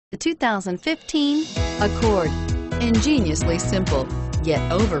The 2015 Accord. Ingeniously simple, yet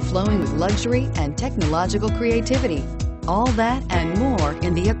overflowing with luxury and technological creativity. All that and more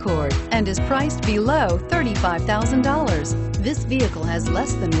in the Accord, and is priced below $35,000. This vehicle has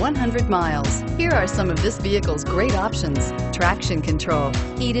less than 100 miles. Here are some of this vehicle's great options: traction control,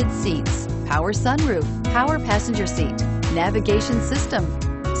 heated seats, power sunroof, power passenger seat, navigation system,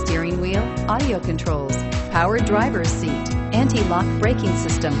 steering wheel audio controls, power driver's seat, anti-lock braking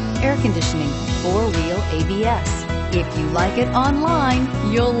system, air conditioning, four-wheel ABS. If you like it online,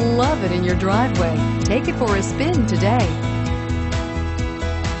 you'll love it in your driveway. Take it for a spin today.